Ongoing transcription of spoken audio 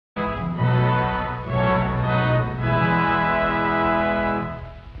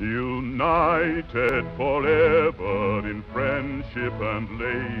united forever in friendship and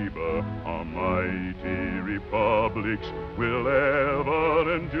labor, our mighty republics will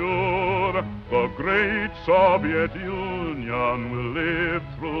ever endure. The great Soviet Union will live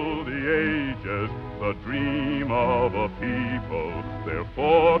through the ages, the dream of a people, their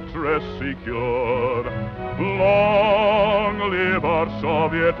fortress secure. Long live our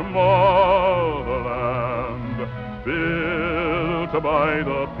Soviet motherland, built by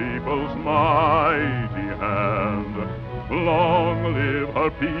the people's mighty hand. Long live her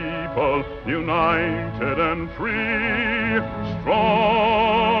people, united and free,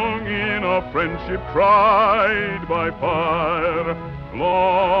 strong in a friendship tried by fire.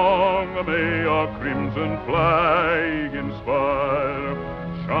 Long may our crimson flag inspire,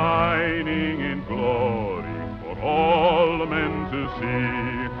 shining in glory for all men to see.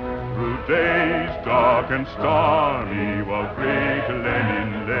 Through days dark and stormy, while great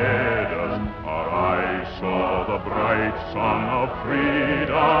Lenin led us, our eyes saw the bright sun of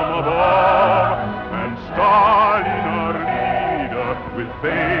freedom above, and Stalin, our leader, with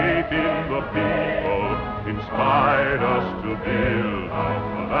faith in the people, inspired us to build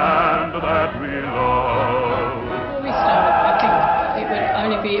the land that we love. Before we start, I think it would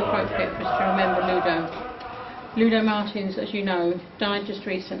only be appropriate for us to remember Ludo. Ludo Martens, as you know, died just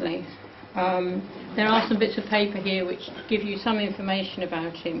recently. There are some bits of paper here which give you some information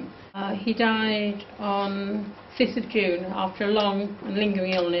about him. He died on 5th of June after a long and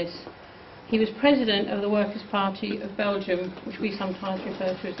lingering illness. He was president of the Workers Party of Belgium, which we sometimes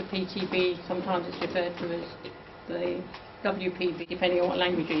refer to as the PTB, sometimes it's referred to as the WPB, depending on what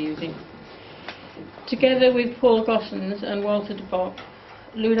language you're using. Together with Paul Gossens and Walter de Bock,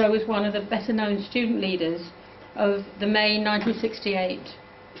 Ludo was one of the better known student leaders of the May 1968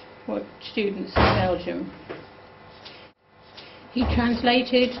 students in Belgium. He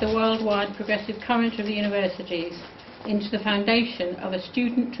translated the worldwide progressive current of the universities into the foundation of a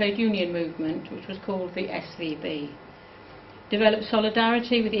student trade union movement which was called the SVB, developed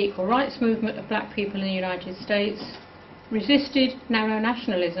solidarity with the equal rights movement of black people in the United States, resisted narrow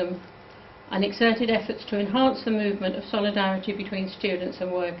nationalism, and exerted efforts to enhance the movement of solidarity between students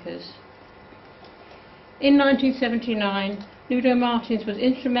and workers. In 1979, Ludo Martens was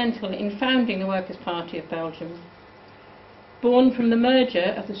instrumental in founding the Workers Party of Belgium, born from the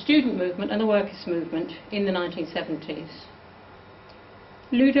merger of the student movement and the workers' movement in the 1970s.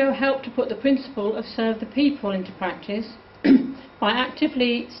 Ludo helped to put the principle of serve the people into practice by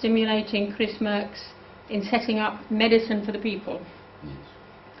actively stimulating Chris Merckx in setting up Medicine for the People.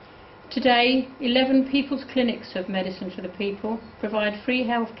 Today, 11 People's Clinics of Medicine for the People provide free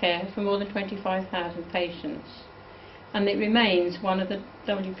health care for more than 25,000 patients, and it remains one of the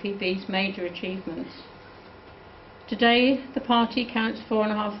WPB's major achievements. Today, the party counts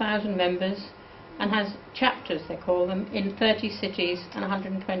 4,500 members and has chapters, they call them, in 30 cities and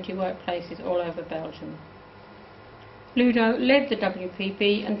 120 workplaces all over Belgium. Ludo led the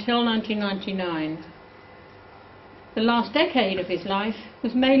WPB until 1999. The last decade of his life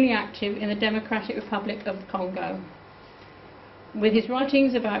was mainly active in the Democratic Republic of the Congo. With his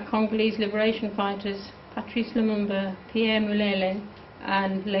writings about Congolese liberation fighters Patrice Lumumba, Pierre Mulele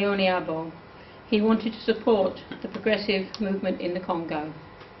and Léonie Abo, he wanted to support the progressive movement in the Congo.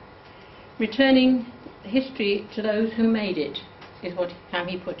 Returning history to those who made it is how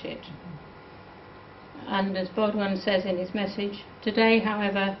he put it. And as Baudouin says in his message, today,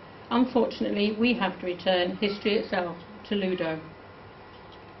 however, unfortunately, we have to return history itself to Ludo.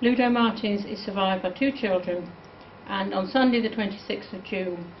 Ludo Martens is survived by 2 children, and on Sunday the 26th of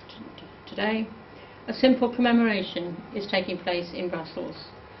June, today, a simple commemoration is taking place in Brussels.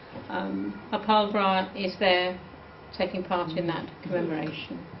 A Palvra is there taking part in that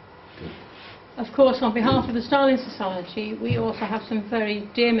commemoration. Of course, on behalf of the Stalin Society, we also have some very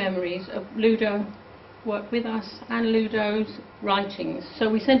dear memories of Ludo worked with us and Ludo's writings. So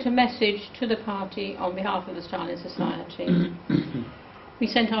we sent a message to the party on behalf of the Stalin Society. We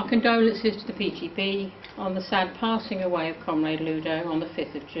sent our condolences to the PTB on the sad passing away of Comrade Ludo on the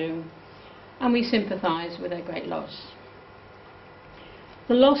 5th of June, and we sympathise with their great loss.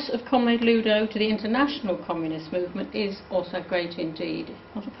 The loss of Comrade Ludo to the international communist movement is also great indeed,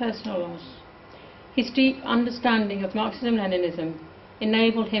 not a personal loss. His deep understanding of Marxism-Leninism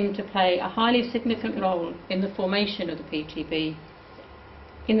enabled him to play a highly significant role in the formation of the PTB,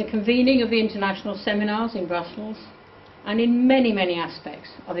 in the convening of the international seminars in Brussels, and in many, many aspects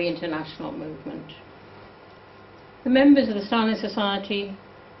of the international movement. The members of the Stalin Society,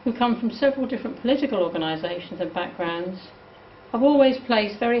 who come from several different political organisations and backgrounds, have always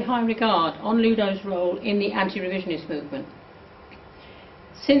placed very high regard on Ludo's role in the anti-revisionist movement.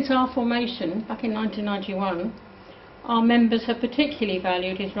 Since our formation back in 1991, our members have particularly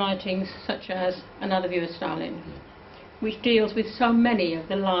valued his writings such as Another View of Stalin, which deals with so many of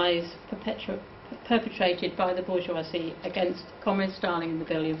the lies perpetrated by the bourgeoisie against Comrade Stalin and the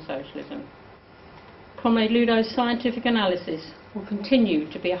building of socialism. Comrade Ludo's scientific analysis will continue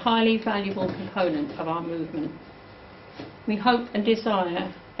to be a highly valuable component of our movement. We hope and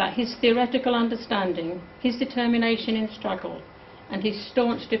desire that his theoretical understanding, his determination in struggle, and his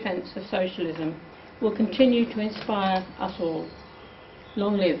staunch defence of socialism will continue to inspire us all.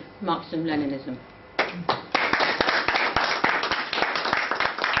 Long live Marxism-Leninism.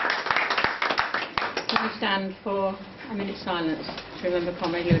 Can we stand for a minute's silence to remember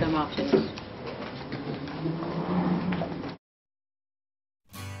Comrade Ludo Martens?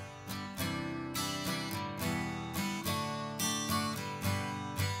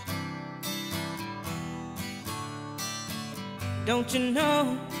 Don't you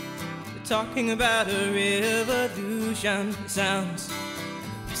know, we're talking about a revolution. It sounds like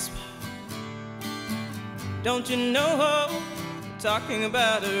a whisper. Don't you know, we're talking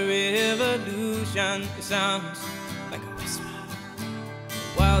about a revolution. It sounds like a whisper.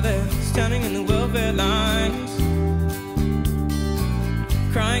 While they're standing in the welfare lines,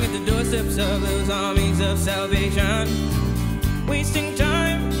 crying at the doorsteps of those armies of salvation, wasting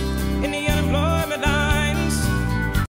time